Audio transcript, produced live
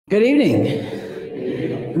Good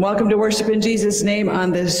evening. Welcome to Worship in Jesus' Name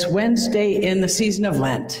on this Wednesday in the season of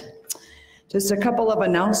Lent. Just a couple of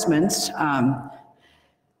announcements.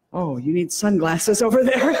 Oh, you need sunglasses over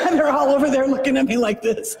there. They're all over there looking at me like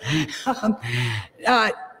this.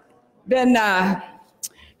 Been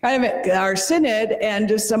kind of our synod and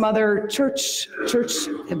just some other church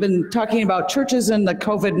have been talking about churches and the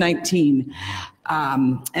COVID-19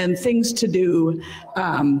 and things to do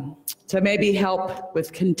to maybe help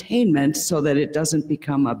with containment so that it doesn't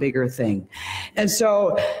become a bigger thing. And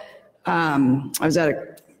so I was at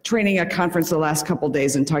a conference the last couple of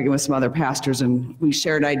days and talking with some other pastors, and we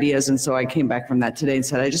shared ideas. And so I came back from that today and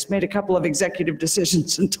said, I just made a couple of executive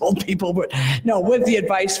decisions and told people, but no, with the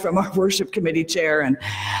advice from our worship committee chair and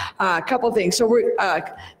a couple of things. So we're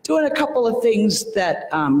doing a couple of things that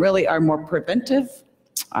really are more preventive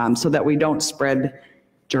so that we don't spread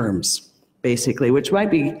germs, basically, which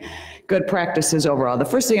might be good practices overall. The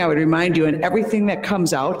first thing I would remind you, and everything that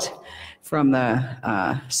comes out from the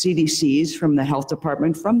CDCs, from the health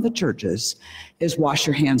department, from the churches, is wash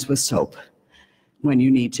your hands with soap when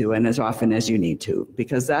you need to and as often as you need to,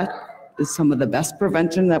 because that is some of the best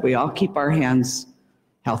prevention, that we all keep our hands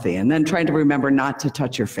healthy. And then trying to remember not to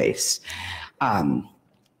touch your face,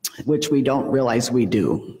 which we don't realize we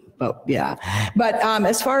do. But yeah, but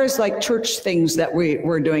as far as like church things that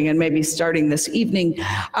we're doing and maybe starting this evening,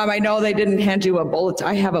 I know they didn't hand you a bulletin.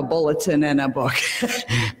 I have a bulletin and a book,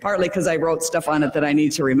 partly because I wrote stuff on it that I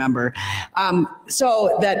need to remember.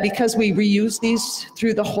 So that because we reuse these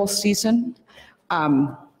through the whole season,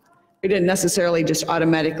 we didn't necessarily just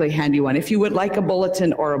automatically hand you one. If you would like a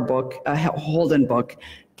bulletin or a book, a Holden book,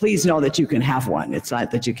 please know that you can have one. It's not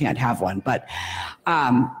that you can't have one, but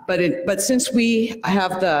since we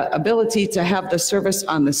have the ability to have the service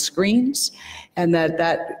on the screens, and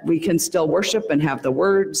that we can still worship and have the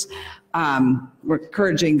words, we're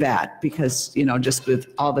encouraging that, because just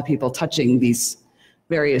with all the people touching these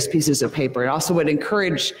various pieces of paper. It also would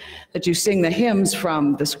encourage that you sing the hymns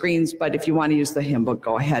from the screens, but if you want to use the hymn book,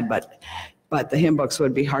 go ahead. But the hymn books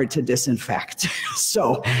would be hard to disinfect.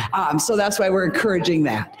 So that's why we're encouraging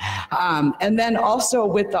that. And then also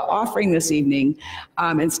with the offering this evening,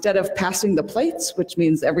 instead of passing the plates, which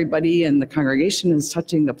means everybody in the congregation is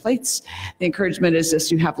touching the plates, the encouragement is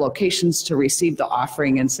just you have locations to receive the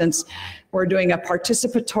offering. And since we're doing a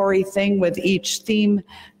participatory thing with each theme,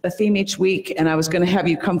 the theme each week, and I was going to have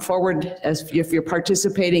you come forward as if you're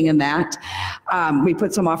participating in that. We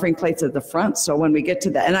put some offering plates at the front, so when we get to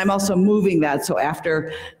that, and I'm also moving that, so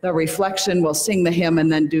after the reflection, we'll sing the hymn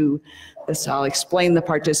and then do this. I'll explain the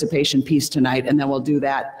participation piece tonight, and then we'll do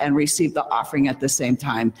that and receive the offering at the same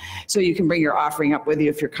time. So you can bring your offering up with you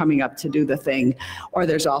if you're coming up to do the thing, or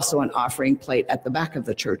there's also an offering plate at the back of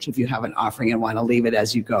the church if you have an offering and want to leave it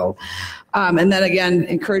as you go. And then again,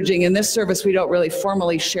 encouraging, in this service, we don't really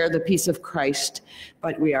formally share the peace of Christ,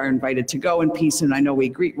 but we are invited to go in peace, and I know we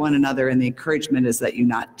greet one another, and the encouragement is that you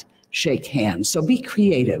not shake hands. So be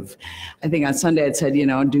creative. I think on Sunday I'd said,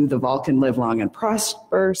 do the Vulcan live long and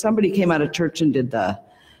prosper. Somebody came out of church and did the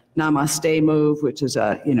namaste move, which is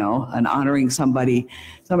an honoring somebody.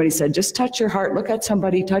 Somebody said, just touch your heart, look at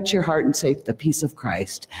somebody, touch your heart and say the peace of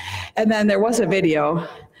Christ. And then there was a video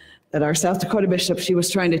that our South Dakota bishop, she was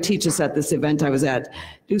trying to teach us at this event I was at,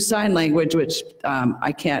 do sign language, which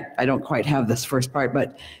I don't quite have this first part,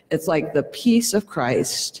 but it's like the peace of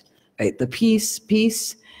Christ, right? The peace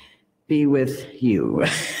be with you.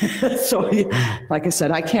 So like I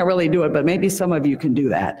said, I can't really do it, but maybe some of you can do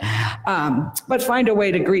that. But find a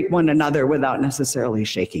way to greet one another without necessarily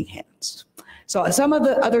shaking hands. So some of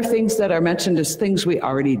the other things that are mentioned is things we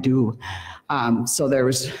already do. So there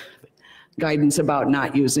was guidance about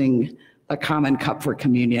not using a common cup for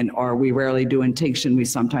communion, or we rarely do intinction. We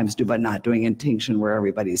sometimes do, but not doing intinction where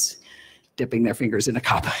everybody's dipping their fingers in a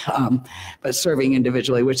cup, but serving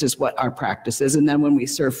individually, which is what our practice is. And then when we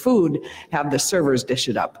serve food, have the servers dish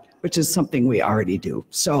it up, which is something we already do.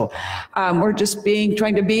 So we're just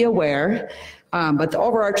trying to be aware, but the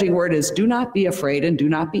overarching word is do not be afraid and do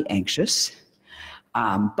not be anxious,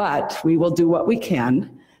 but we will do what we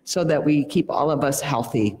can so that we keep all of us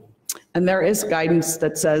healthy. And there is guidance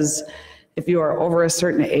that says if you are over a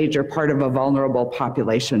certain age or part of a vulnerable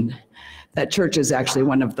population, that church is actually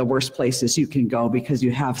one of the worst places you can go because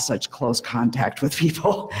you have such close contact with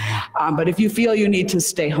people. But if you feel you need to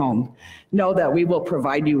stay home, know that we will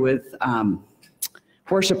provide you with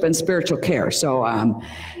worship and spiritual care. So on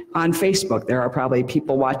Facebook, there are probably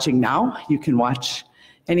people watching now. You can watch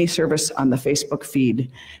any service on the Facebook feed.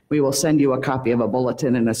 We will send you a copy of a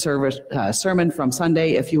bulletin and a sermon from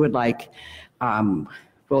Sunday if you would like.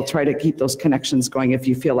 we'll try to keep those connections going if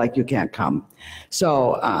you feel like you can't come.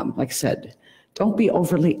 So, like I said, don't be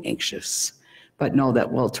overly anxious, but know that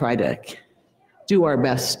we'll try to do our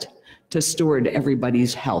best to steward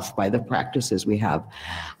everybody's health by the practices we have.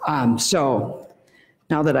 So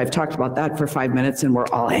now that I've talked about that for 5 minutes and we're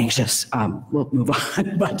all anxious, we'll move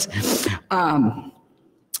on. But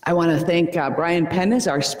I want to thank Brian Penn as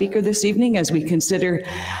our speaker this evening as we consider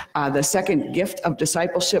the second gift of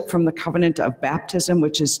discipleship from the covenant of baptism,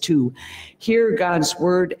 which is to hear God's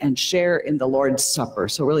word and share in the Lord's Supper.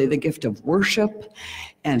 So really the gift of worship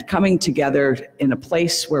and coming together in a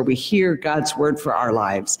place where we hear God's word for our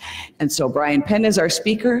lives. And so Brian Penn is our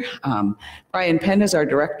speaker. Brian Penn is our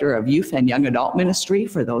director of youth and young adult ministry,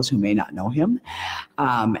 for those who may not know him.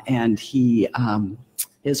 And he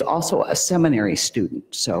is also a seminary student,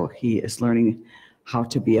 so he is learning how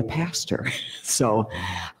to be a pastor. So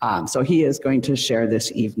he is going to share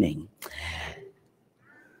this evening.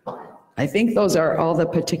 I think those are all the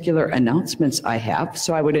particular announcements I have,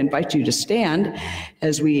 so I would invite you to stand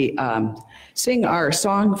as we sing our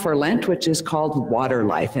song for Lent, which is called Water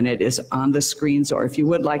Life, and it is on the screens, or if you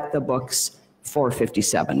would like the books,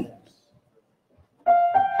 457.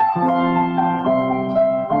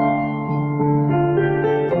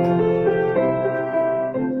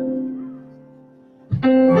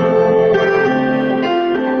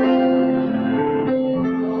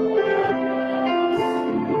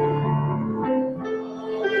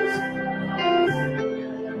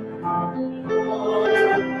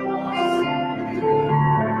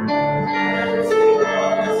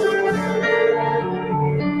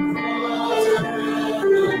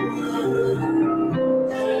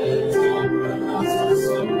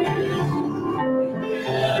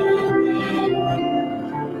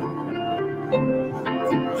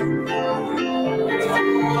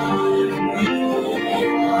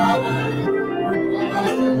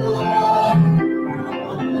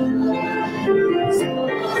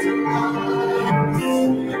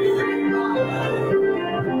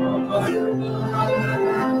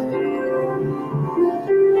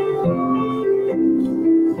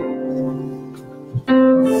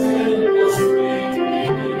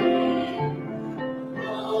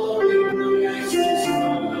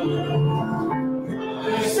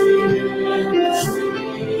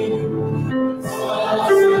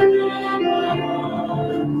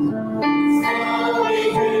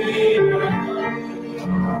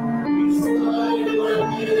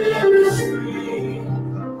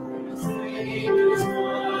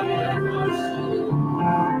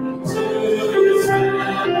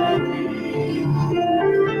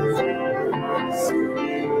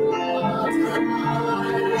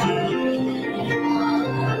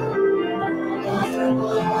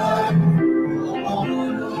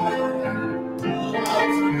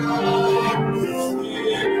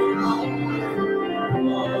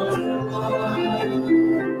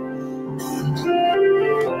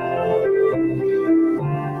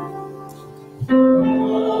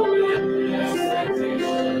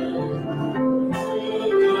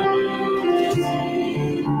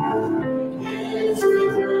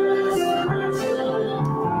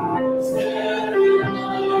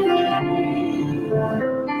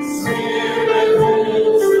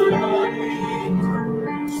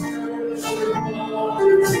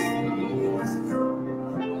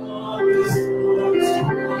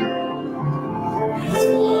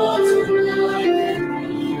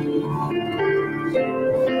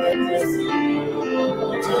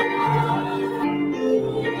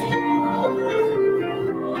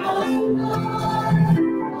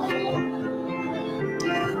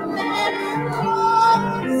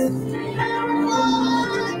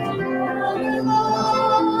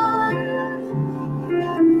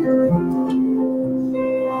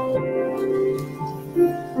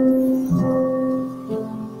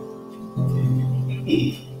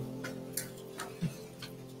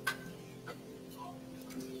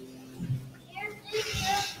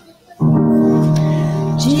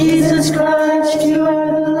 Jesus Christ, you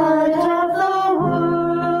are the light of the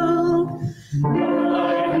world. The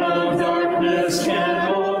light of darkness can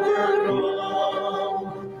overcome.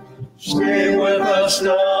 Stay with us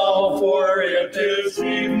now, for it is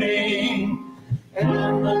evening,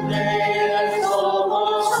 and the day is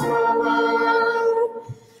almost over.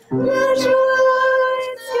 Let your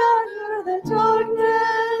light scatter the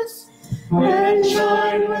darkness, and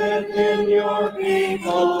shine within your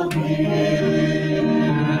people here.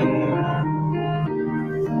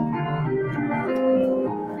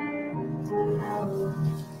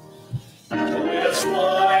 This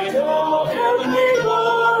light of heavenly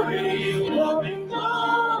glory, loving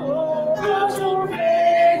God, as your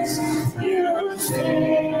face you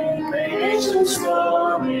see.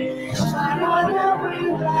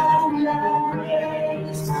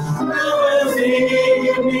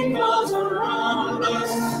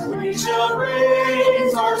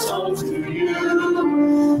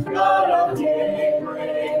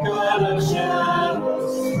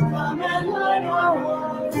 Come and light our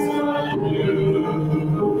hearts anew.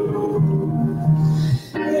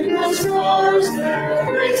 In the stars there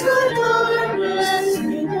breaks the darkness,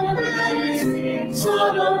 in the blazing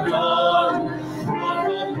Son of God, on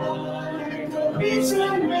the light of peace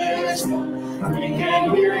and wisdom, we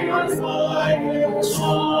can hear your flying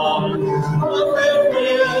song. Love that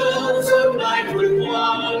fills the night with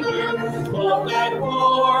wonder, love that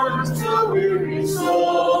warms the weary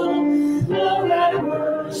soul, love that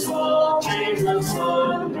bursts all chains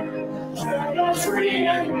asunder, set us free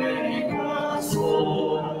and make us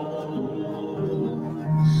whole.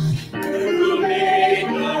 You made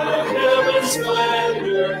the heaven's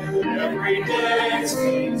splendor, every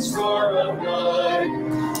dancing star of light.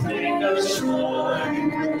 Make us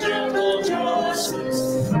shine with gentle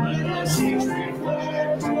justice, let us each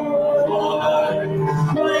reflect your light.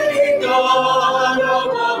 Mighty God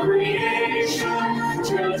of all creation,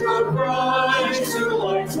 gentle Christ who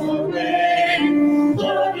lights the way,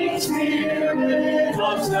 loving Spirit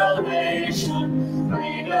of salvation,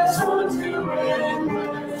 lead us on to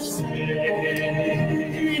endless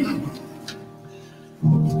day.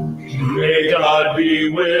 May God be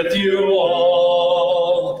with you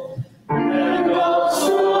all, and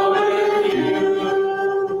also with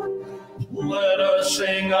you. Let us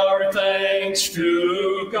sing our thanks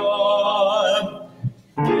to God.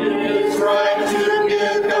 It is right to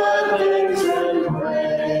give God thanks and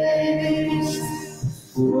praise.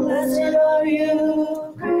 Blessed are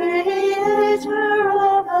you, Creator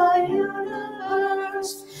of the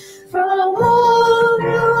universe. From whom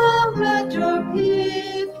you have led your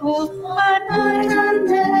people by night and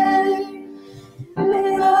day.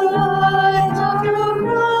 May the light of your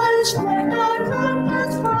Christ make our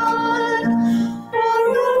darkness bright. For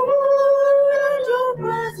your word and your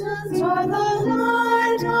presence are the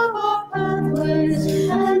light of our pathways,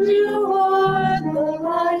 and you are the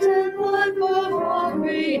light and life of all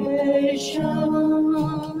creation.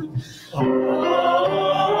 Amen.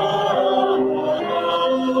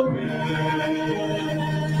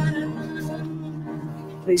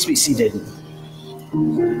 Please be seated.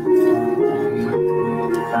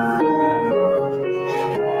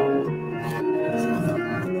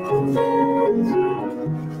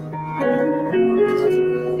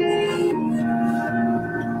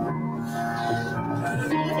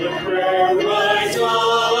 The prayer rise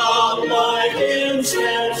up like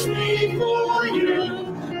incense before you,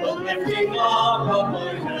 the lifting up of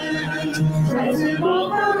my hands as an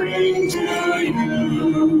offering to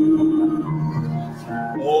you.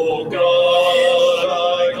 Oh God,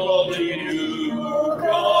 I call to you,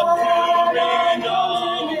 come to me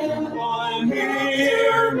now, and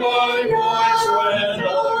hear my voice when I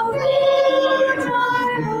cry.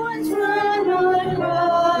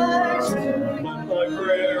 My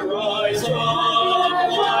prayer rise up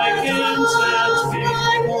like incense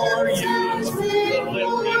before you, the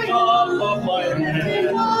lifting up of my hands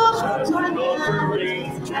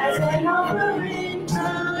as an offering to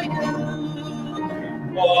you.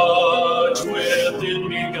 Watch within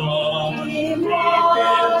me, God, deep in my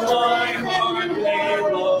heart, may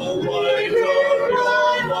the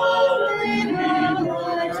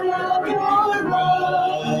light of your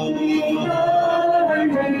love be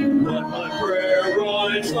burning. Let my prayer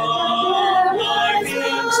rise up like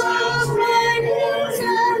incense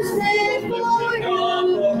before you,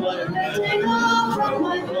 lifting up of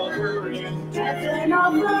my hands as an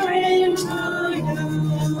offering to you.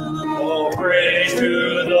 Oh, praise to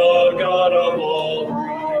the God of all,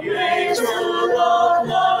 creator of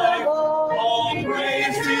life. All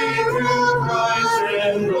praise be to Christ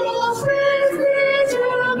and the Spirit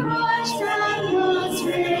of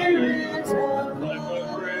Let my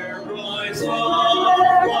prayer rise up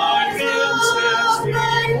like incense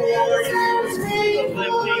before you,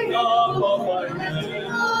 lifting up of my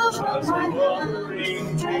hands as an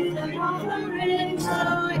offering to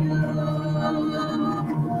you.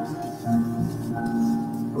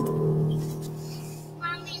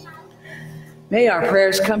 May our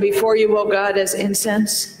prayers come before you, O God, as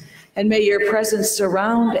incense, and may your presence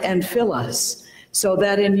surround and fill us, so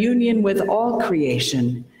that in union with all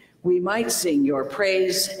creation, we might sing your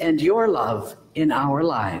praise and your love in our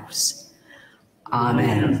lives.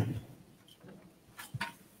 Amen.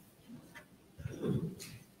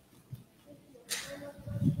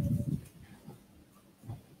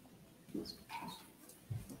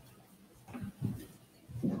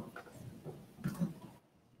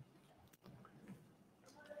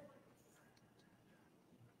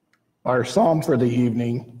 Our psalm for the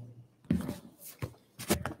evening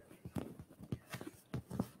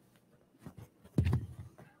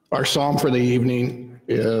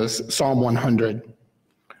is Psalm 100.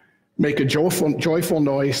 Make a joyful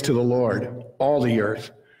noise to the Lord, all the earth.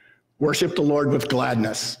 Worship the Lord with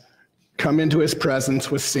gladness. Come into his presence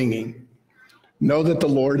with singing. Know that the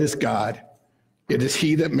Lord is God. It is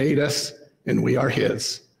he that made us, and we are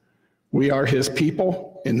his. We are his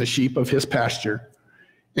people and the sheep of his pasture.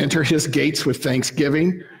 Enter his gates with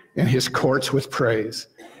thanksgiving and his courts with praise.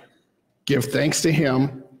 Give thanks to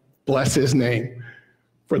him. Bless his name.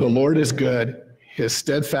 For the Lord is good. His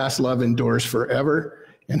steadfast love endures forever,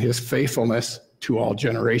 and his faithfulness to all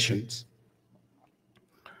generations.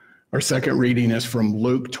 Our second reading is from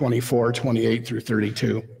Luke 24:28 through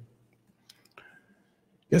 32.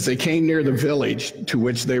 As they came near the village to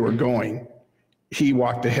which they were going, he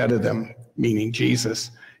walked ahead of them, meaning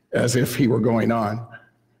Jesus, as if he were going on.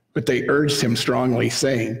 But they urged him strongly,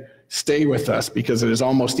 saying, "Stay with us, because it is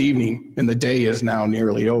almost evening, and the day is now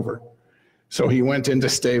nearly over." So he went in to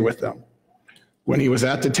stay with them. When he was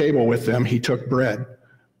at the table with them, he took bread,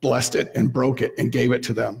 blessed it, and broke it, and gave it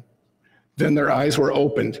to them. Then their eyes were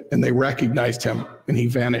opened, and they recognized him, and he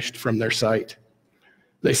vanished from their sight.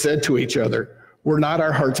 They said to each other, "Were not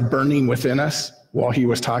our hearts burning within us while he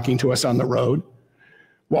was talking to us on the road,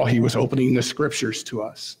 while he was opening the scriptures to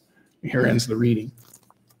us?" Here ends the reading.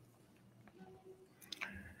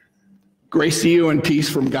 Grace to you and peace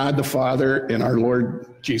from God the Father and our Lord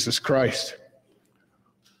Jesus Christ.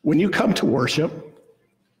 When you come to worship,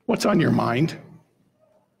 what's on your mind?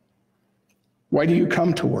 Why do you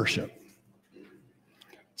come to worship?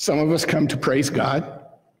 Some of us come to praise God,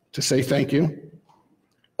 to say thank you.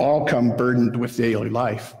 All come burdened with daily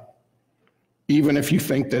life. Even if you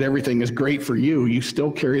think that everything is great for you, you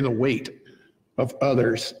still carry the weight of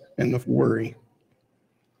others and the worry.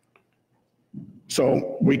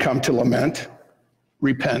 So we come to lament,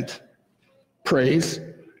 repent, praise,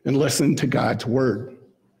 and listen to God's word.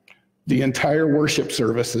 The entire worship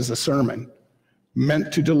service is a sermon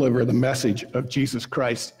meant to deliver the message of Jesus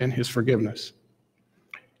Christ and his forgiveness.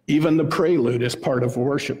 Even the prelude is part of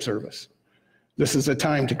worship service. This is a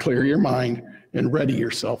time to clear your mind and ready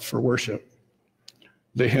yourself for worship.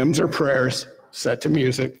 The hymns or prayers set to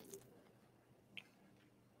music.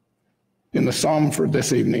 In the psalm for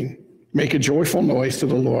this evening, make a joyful noise to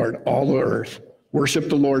the Lord, all the earth. Worship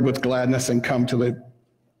the Lord with gladness and come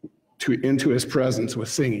into his presence with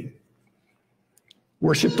singing.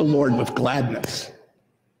 Worship the Lord with gladness.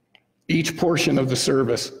 Each portion of the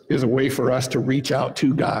service is a way for us to reach out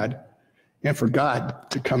to God and for God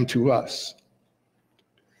to come to us.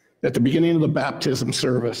 At the beginning of the baptism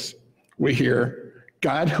service, we hear,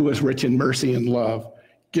 "God, who is rich in mercy and love,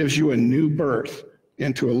 gives you a new birth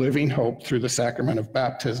into a living hope through the sacrament of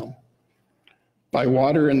baptism. By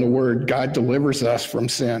water and the word, God delivers us from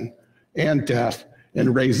sin and death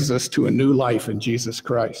and raises us to a new life in Jesus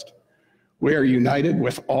Christ. We are united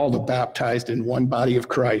with all the baptized in one body of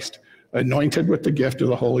Christ, anointed with the gift of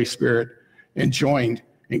the Holy Spirit, and joined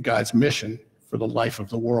in God's mission for the life of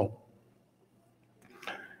the world."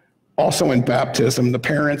 Also in baptism, the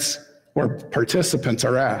parents or participants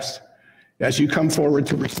are asked, as you come forward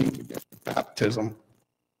to receive the gift of baptism,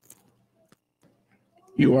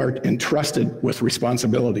 you are entrusted with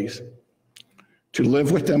responsibilities to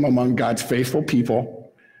live with them among God's faithful people,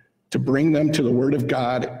 to bring them to the Word of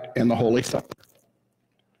God and the Holy Supper,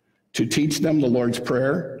 to teach them the Lord's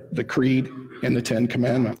Prayer, the Creed, and the Ten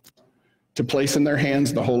Commandments, to place in their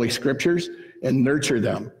hands the Holy Scriptures and nurture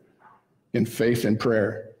them in faith and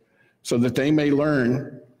prayer, so that they may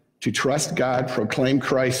learn to trust God, proclaim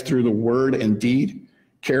Christ through the word and deed,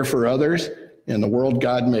 care for others and the world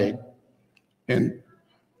God made, and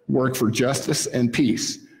work for justice and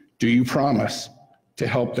peace. Do you promise to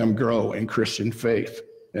help them grow in Christian faith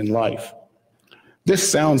and life? This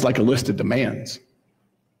sounds like a list of demands,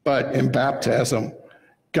 but in baptism,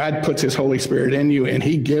 God puts his Holy Spirit in you and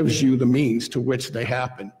he gives you the means to which they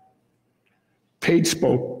happen. Paige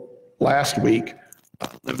spoke last week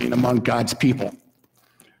about living among God's people.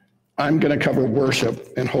 I'm going to cover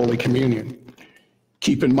worship and Holy Communion.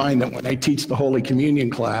 Keep in mind that when I teach the Holy Communion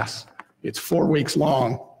class, it's 4 weeks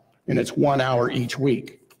long and it's 1 hour each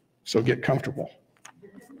week. So get comfortable.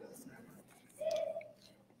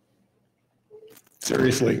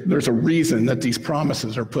 Seriously, there's a reason that these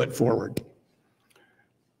promises are put forward.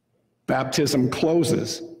 Baptism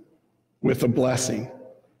closes with a blessing.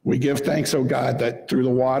 We give thanks, O God, that through the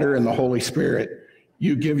water and the Holy Spirit,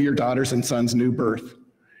 you give your daughters and sons new birth,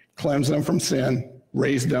 cleanse them from sin,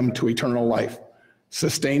 raise them to eternal life,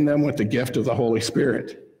 sustain them with the gift of the Holy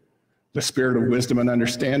Spirit, the spirit of wisdom and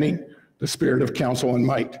understanding, the spirit of counsel and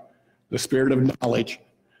might, the spirit of knowledge,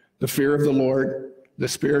 the fear of the Lord, the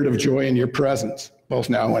spirit of joy in your presence, both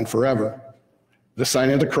now and forever. The sign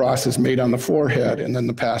of the cross is made on the forehead, and then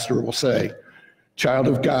the pastor will say, "Child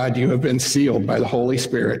of God, you have been sealed by the Holy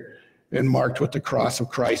Spirit and marked with the cross of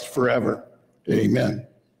Christ forever. Amen."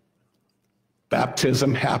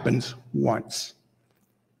 Baptism happens once.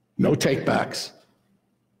 No takebacks.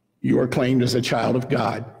 You are claimed as a child of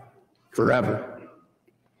God forever.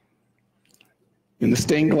 In the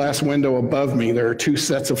stained glass window above me, there are two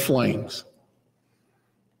sets of flames.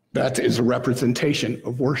 That is a representation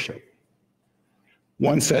of worship.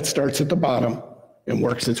 One set starts at the bottom and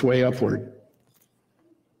works its way upward.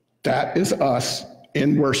 That is us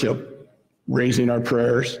in worship, raising our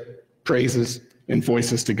prayers, praises, and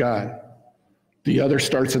voices to God. The other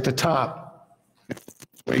starts at the top,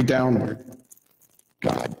 way downward.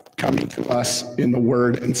 God coming to us in the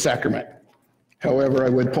word and sacrament. However, I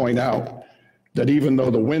would point out that even though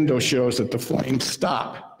the window shows that the flames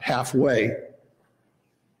stop halfway,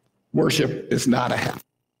 worship is not a half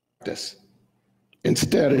practice.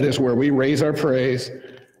 Instead, it is where we raise our praise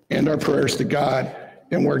and our prayers to God,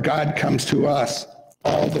 and where God comes to us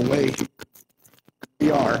all the way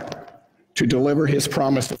we are to deliver his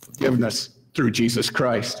promise of forgiveness through Jesus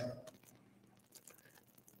Christ.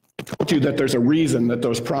 I told you that there's a reason that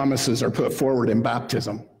those promises are put forward in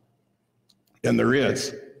baptism, and there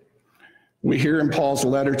is. We hear in Paul's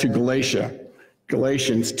letter to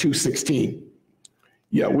Galatians 2:16,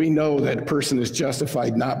 "Yet we know that a person is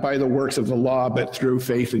justified not by the works of the law, but through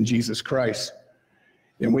faith in Jesus Christ.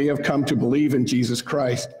 And we have come to believe in Jesus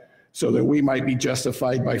Christ so that we might be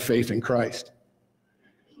justified by faith in Christ."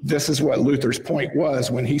 This is what Luther's point was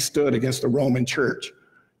when he stood against the Roman church,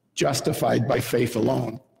 justified by faith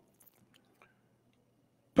alone.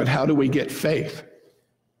 But how do we get faith?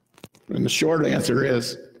 And the short answer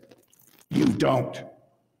is, you don't.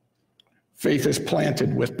 Faith is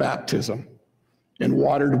planted with baptism and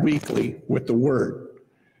watered weekly with the word.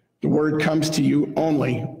 The word comes to you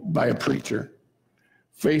only by a preacher.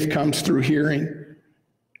 Faith comes through hearing,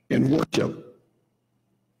 and worship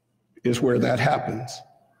is where that happens.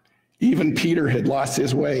 Even Peter had lost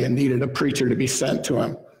his way and needed a preacher to be sent to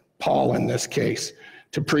him, Paul in this case,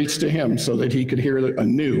 to preach to him so that he could hear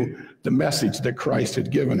anew the message that Christ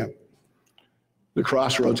had given him. The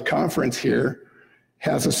Crossroads Conference here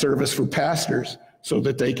has a service for pastors so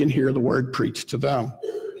that they can hear the word preached to them.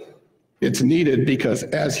 It's needed because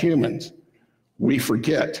as humans, we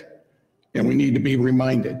forget and we need to be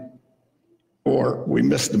reminded, or we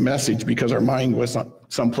miss the message because our mind was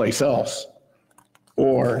someplace else,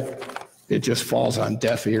 or it just falls on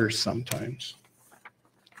deaf ears sometimes.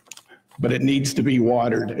 But it needs to be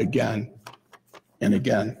watered again and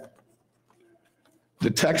again.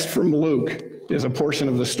 The text from Luke is a portion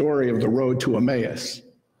of the story of the road to Emmaus.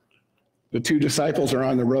 The two disciples are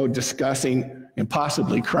on the road discussing and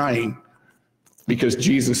possibly crying because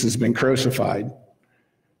Jesus has been crucified.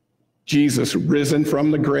 Jesus, risen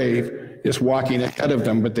from the grave, is walking ahead of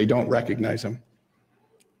them, but they don't recognize him.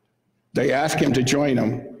 They ask him to join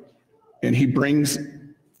them, and he begins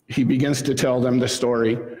to tell them the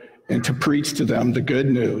story and to preach to them the good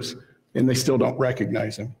news, and they still don't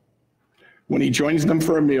recognize him. When he joins them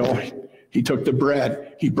for a meal, he took the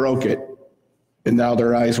bread, he broke it, and now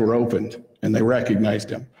their eyes were opened, and they recognized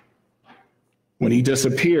him. When he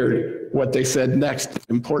disappeared, what they said next is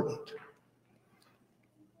important.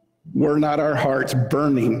 Were not our hearts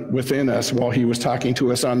burning within us while he was talking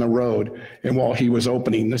to us on the road and while he was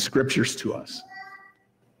opening the scriptures to us?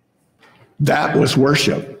 That was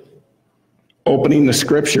worship. Opening the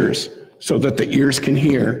scriptures so that the ears can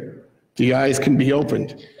hear, the eyes can be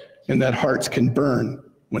opened, and that hearts can burn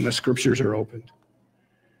when the scriptures are opened.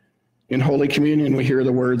 In Holy Communion, we hear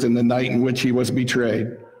the words, "In the night in which he was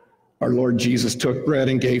betrayed, our Lord Jesus took bread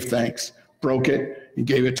and gave thanks, broke it, and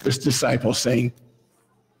gave it to his disciples, saying,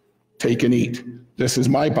 'Take and eat. This is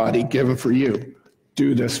my body given for you.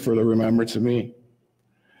 Do this for the remembrance of me.'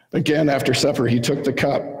 Again, after supper, he took the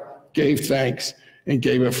cup, gave thanks, and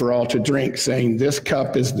gave it for all to drink, saying, 'This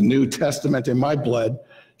cup is the New Testament in my blood,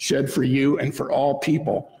 shed for you and for all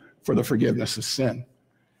people for the forgiveness of sin.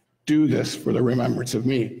 Do this for the remembrance of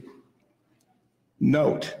me.'"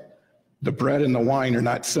 Note, the bread and the wine are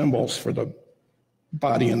not symbols for the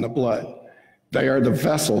body and the blood. They are the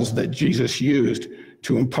vessels that Jesus used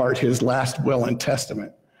to impart his last will and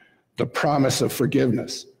testament, the promise of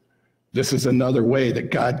forgiveness. This is another way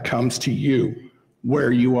that God comes to you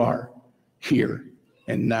where you are, here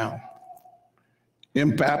and now.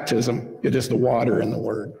 In baptism, it is the water and the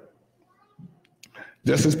word.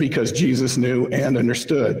 This is because Jesus knew and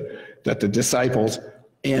understood that the disciples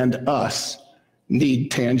and us need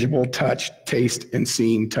tangible touch, taste, and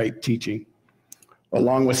seeing type teaching.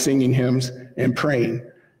 Along with singing hymns and praying,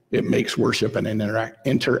 It makes worship an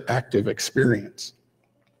interactive experience.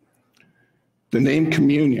 The name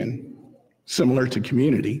communion, similar to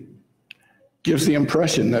community, gives the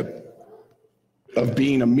impression of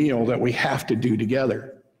being a meal that we have to do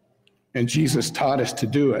together. And Jesus taught us to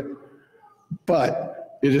do it.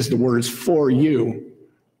 But it is the words "for you"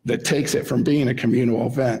 that takes it from being a communal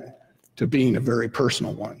event to being a very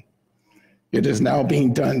personal one. It is now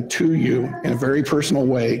being done to you in a very personal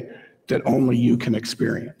way that only you can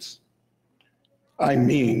experience. I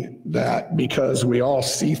mean that because we all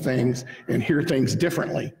see things and hear things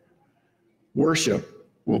differently, worship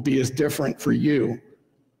will be as different for you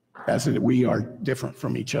as we are different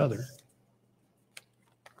from each other.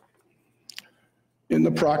 In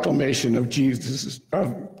the proclamation of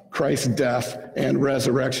Christ's death and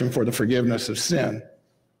resurrection for the forgiveness of sin,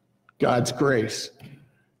 God's grace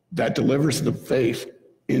that delivers the faith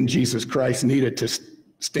in Jesus Christ needed to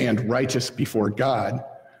stand righteous before God,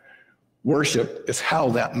 worship is how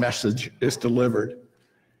that message is delivered.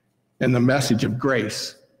 And the message of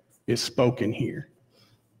grace is spoken here.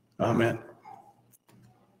 Amen.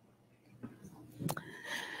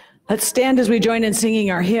 Let's stand as we join in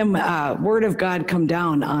singing our hymn, Word of God Come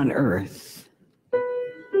Down on Earth.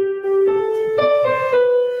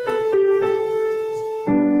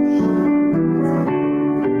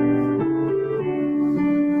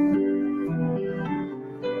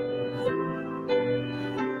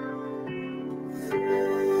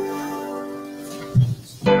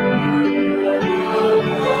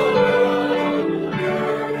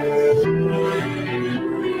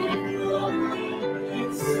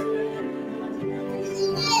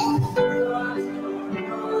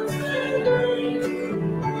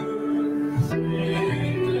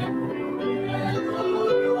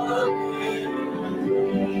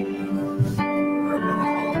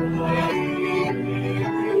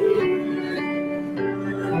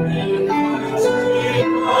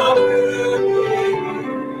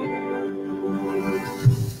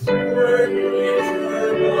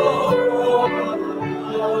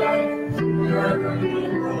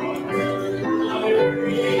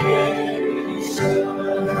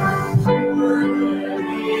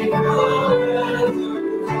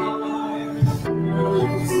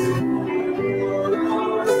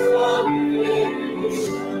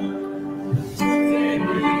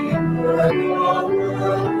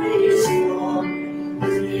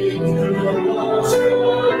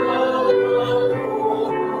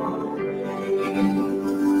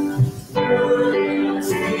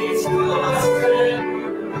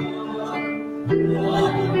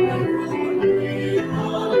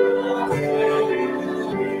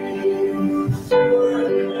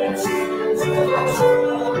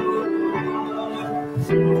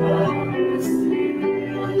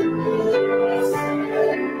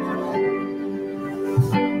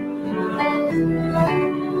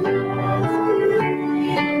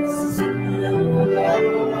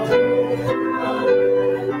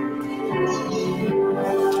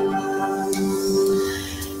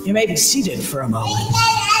 You may be seated for a moment.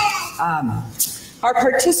 Our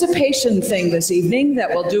participation thing this evening that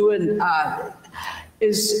we'll do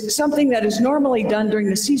is something that is normally done during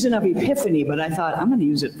the season of Epiphany, but I thought I'm going to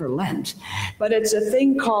use it for Lent. But it's a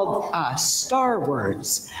thing called star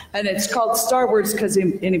words. And it's called star words because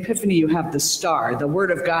in Epiphany you have the star. The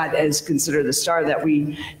Word of God is considered the star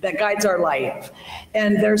that guides our life.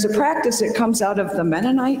 And there's a practice that comes out of the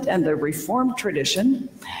Mennonite and the Reformed tradition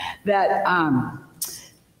that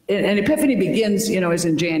and Epiphany begins, is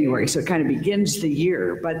in January, so it kind of begins the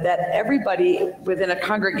year, but that everybody within a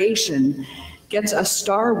congregation gets a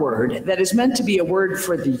star word that is meant to be a word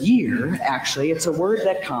for the year, actually. It's a word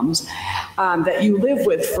that comes that you live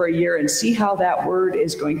with for a year and see how that word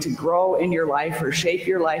is going to grow in your life or shape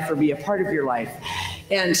your life or be a part of your life.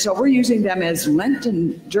 And so we're using them as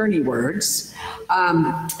Lenten journey words.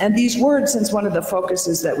 And these words, since one of the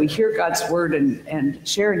focuses that we hear God's word and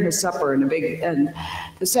share in his supper and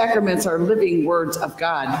the sacraments are living words of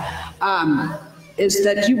God, is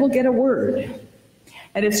that you will get a word.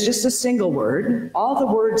 And it's just a single word. All the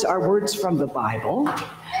words are words from the Bible.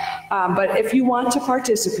 But if you want to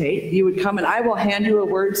participate, you would come and I will hand you a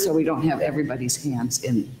word so we don't have everybody's hands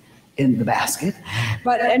in the basket.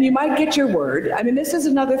 And you might get your word. I mean, this is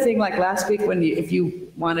another thing like last week when if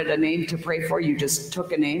you wanted a name to pray for, you just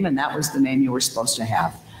took a name and that was the name you were supposed to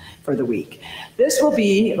have for the week. This will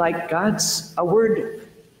be like a word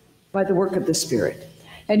by the work of the Spirit.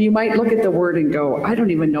 And you might look at the word and go, I don't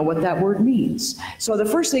even know what that word means. So the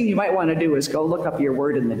first thing you might want to do is go look up your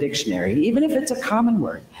word in the dictionary, even if it's a common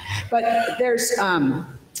word. But there's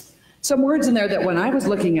some words in there that when I was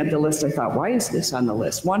looking at the list, I thought, why is this on the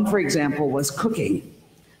list? One, for example, was cooking.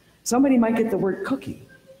 Somebody might get the word cooking.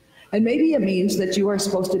 And maybe it means that you are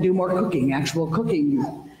supposed to do more cooking, actual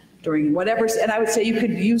cooking during whatever. And I would say you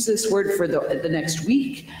could use this word for the next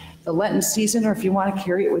week, the Lenten season, or if you want to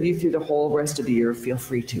carry it with you through the whole rest of the year, feel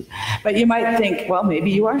free to. But you might think, well,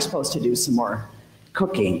 maybe you are supposed to do some more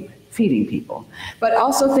cooking, feeding people. But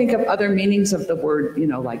also think of other meanings of the word,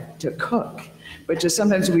 like to cook, which is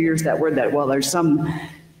sometimes we use that word that, well, there's some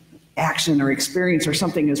action or experience or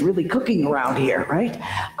something is really cooking around here, right?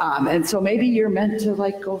 And so maybe you're meant to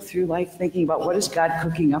go through life thinking about what is God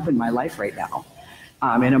cooking up in my life right now,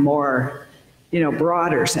 in a more,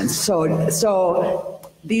 broader sense. So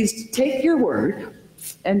take your word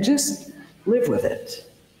and just live with it.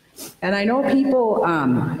 And I know people,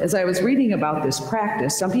 as I was reading about this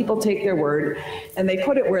practice, some people take their word and they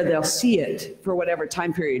put it where they'll see it for whatever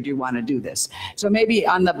time period you want to do this. So maybe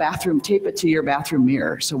on the bathroom, tape it to your bathroom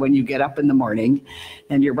mirror. So when you get up in the morning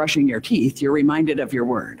and you're brushing your teeth, you're reminded of your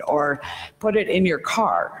word. Or put it in your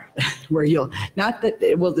car where not that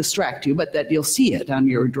it will distract you, but that you'll see it on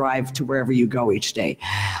your drive to wherever you go each day.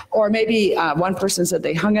 Or maybe one person said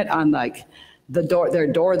they hung it on their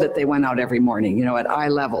door that they went out every morning, at eye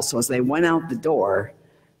level. So as they went out the door,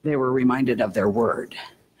 they were reminded of their word.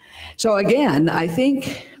 So again, I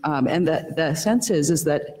think, and the sense is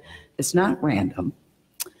that it's not random,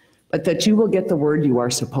 but that you will get the word you are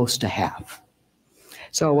supposed to have.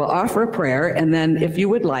 So we'll offer a prayer, and then if you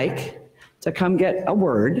would like to come get a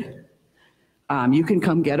word, you can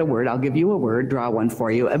come get a word. I'll give you a word, draw one for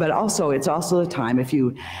you. But also, it's also the time, if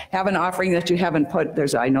you have an offering that you haven't put,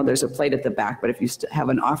 I know there's a plate at the back, but if you have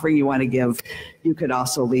an offering you want to give, you could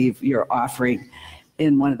also leave your offering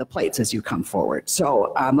in one of the plates as you come forward.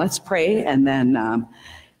 So let's pray, and then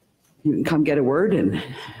you can come get a word, and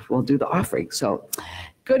we'll do the offering. So,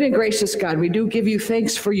 good and gracious God, we do give you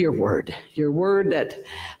thanks for your word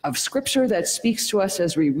of Scripture that speaks to us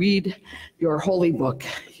as we read your holy book,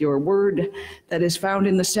 your word that is found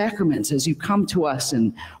in the sacraments as you come to us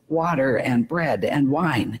in water and bread and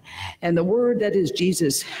wine, and the word that is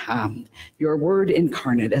Jesus, your word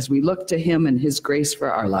incarnate, as we look to him and his grace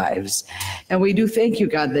for our lives. And we do thank you,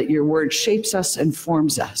 God, that your word shapes us and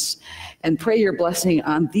forms us, and pray your blessing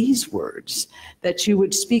on these words, that you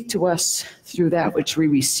would speak to us through that which we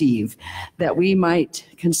receive, that we might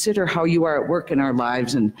consider how you are at work in our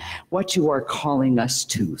lives and what you are calling us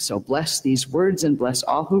to. So bless these words and bless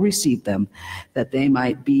all who receive them, that they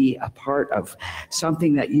might be a part of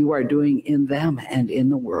something that you are doing in them and in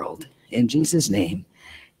the world. In Jesus' name,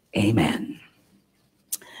 amen.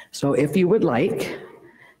 So if you would like,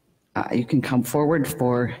 you can come forward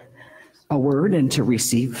for a word and to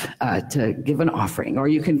receive, to give an offering, or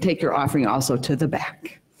you can take your offering also to the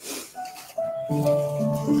back.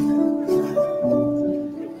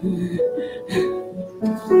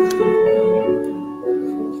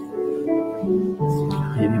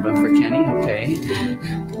 Anyone for Kenny? Okay.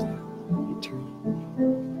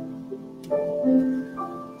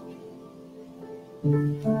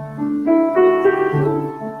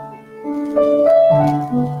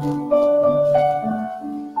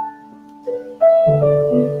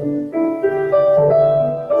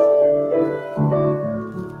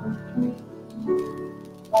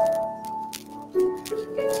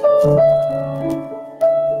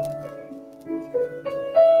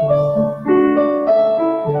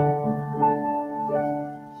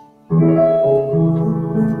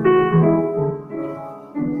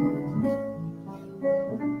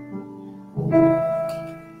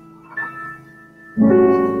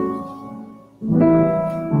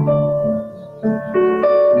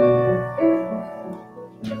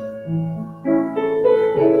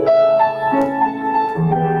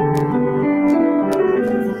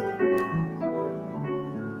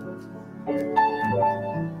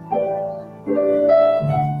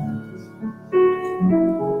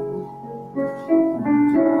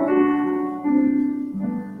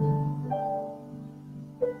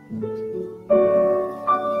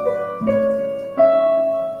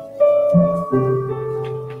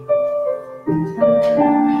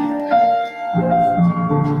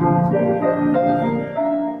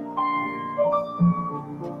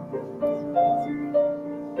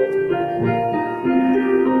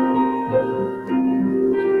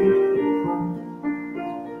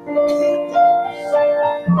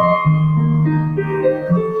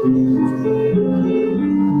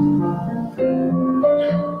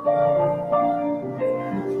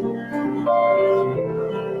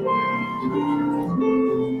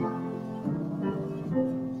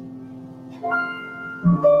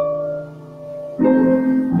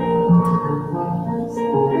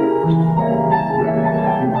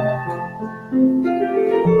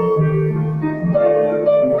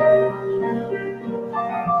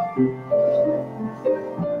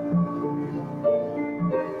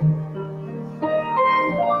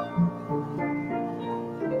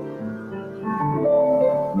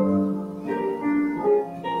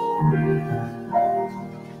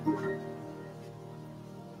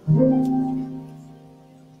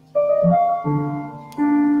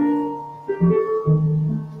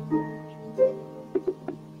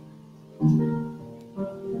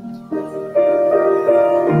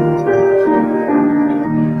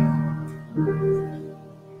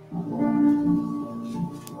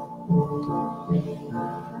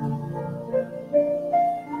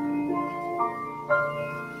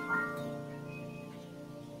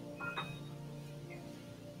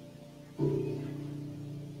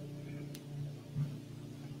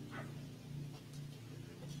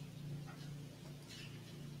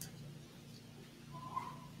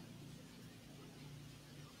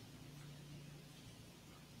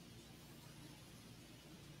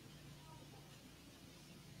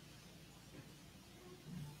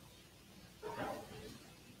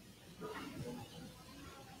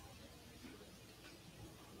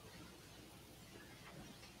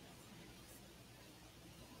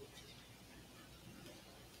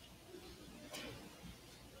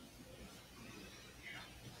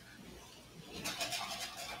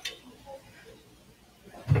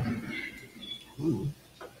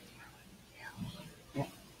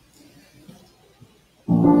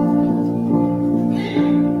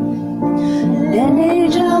 An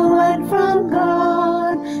angel went from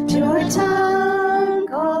God to a town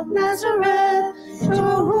called Nazareth, to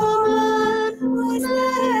a woman whose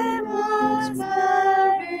name was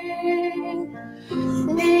Mary.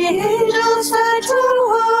 The angel said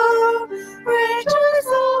to her, "Rejoice,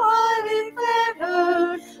 O highly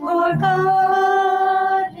favored, for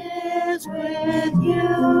God is with you.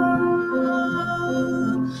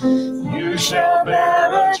 You shall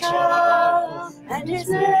bear a child, and his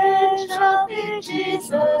name shall be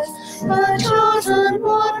Jesus, the chosen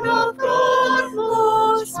one of God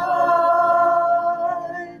Most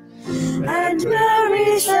High." And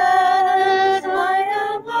Mary said, "I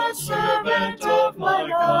am the servant of my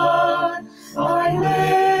God. I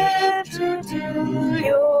live to do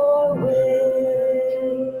your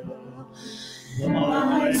will."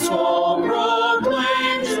 My soul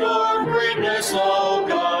proclaims your greatness, O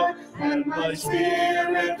God, and my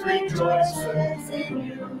spirit rejoices in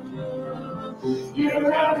you.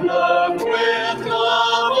 You have looked with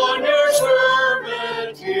love on your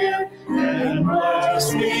servant here, and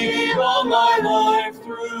blessed me all my life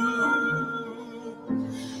through.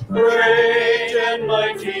 Great and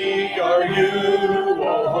mighty are you,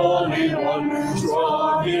 O Holy One,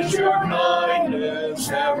 strong is your kindness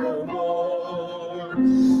evermore.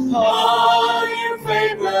 Ah, you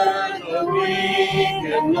favor the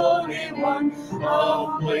weak and lowly one,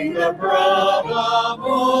 humbling the proud above.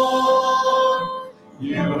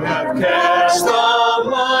 You have cast the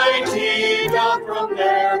mighty down from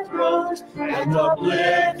their thrones, and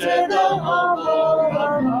uplifted the humble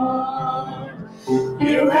above.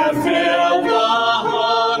 You have filled the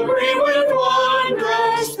hungry with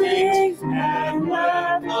wondrous things, and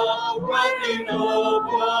let the rightly know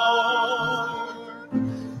blood.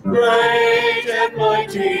 Great and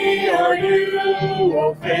mighty are you,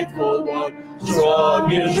 O faithful one,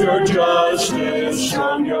 strong is your justice,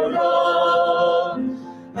 strong your love.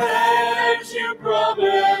 As you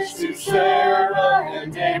promised to Sarah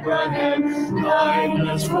and Abraham,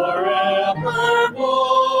 kindness forevermore.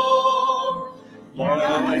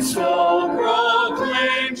 My soul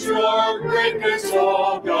proclaims your greatness,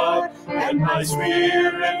 O God, and my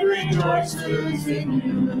spirit rejoices in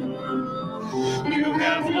you. You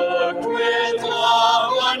have looked with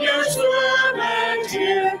love on your servant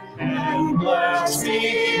here, and blessed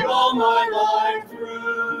me all my life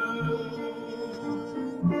through.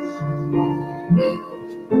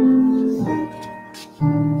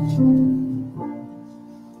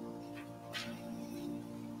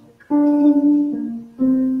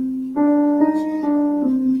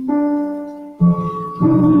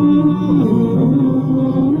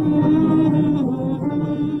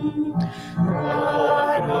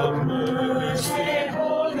 God of mercy,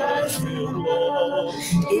 hold us to love.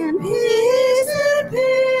 In peace,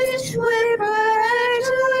 we pray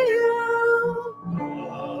to you.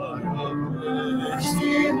 God of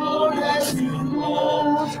mercy, hold us to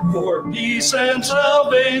love. For peace and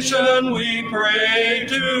salvation, we pray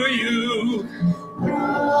to you.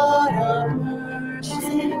 God of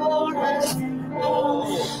mercy, hold us to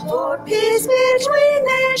love. For peace between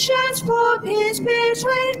nations, for peace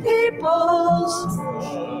between peoples.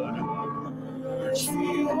 God of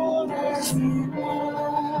mercy, hold us to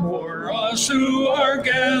love. For us who are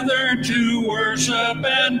gathered to worship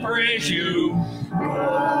and praise you.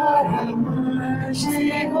 God of mercy,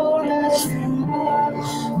 hold us in love.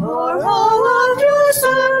 For all of your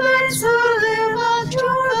servants who live out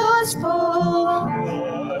your gospel.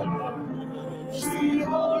 God of mercy,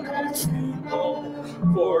 hold us in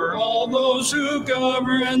love. For all those who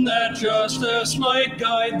govern, that justice might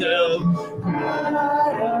guide them.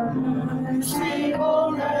 God of mercy,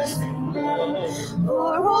 hold us in love.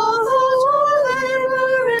 For all those who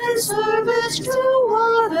labor in service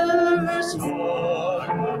to others. God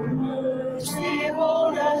of mercy,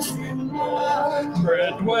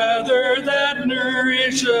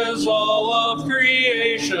 cherishes all of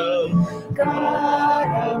creation.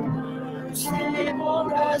 God of mercy,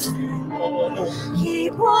 hold us to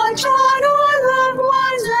keep watch on our loved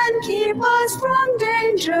ones and keep us from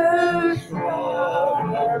danger.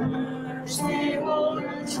 God of mercy, hold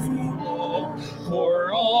us to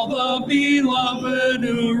for all the beloved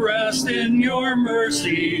who rest in your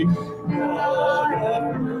mercy. God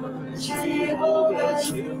of mercy, hold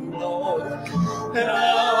us to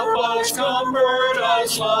help us, comfort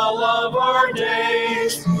us all of our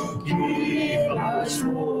days. Keep us,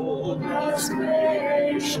 hold us,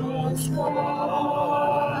 gracious God.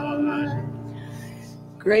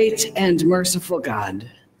 Great and merciful God,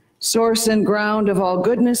 source and ground of all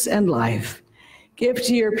goodness and life, give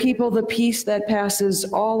to your people the peace that passes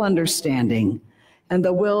all understanding and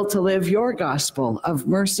the will to live your gospel of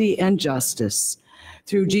mercy and justice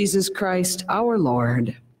through Jesus Christ our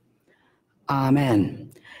Lord.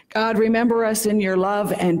 Amen. God, remember us in your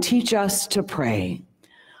love and teach us to pray.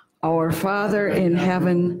 Our Father in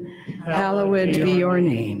heaven, hallowed be your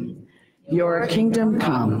name. Your kingdom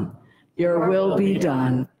come, your will be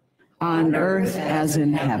done, on earth as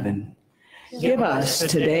in heaven. Give us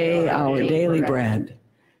today our daily bread.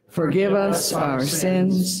 Forgive us our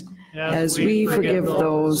sins, as we forgive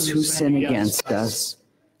those who sin against us.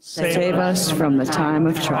 Save us from the time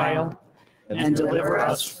of trial, and deliver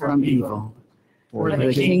us from evil. For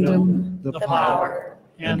the kingdom, the power,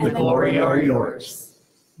 and the glory are yours,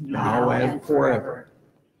 now and forever.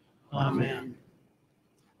 Amen.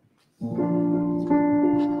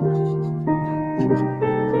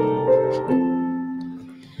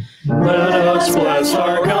 Let us bless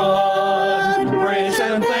our God, praise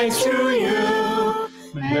and thanks to you.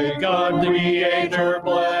 May God the Creator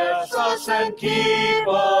bless us and keep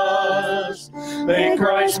us. May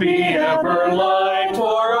Christ be ever light for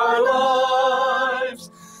our lives.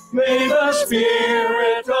 May the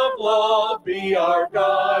Spirit of love be our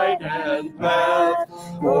guide and path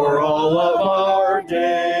for all of our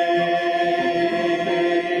days.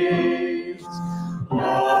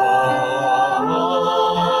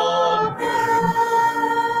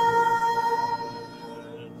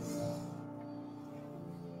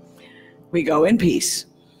 We go in peace.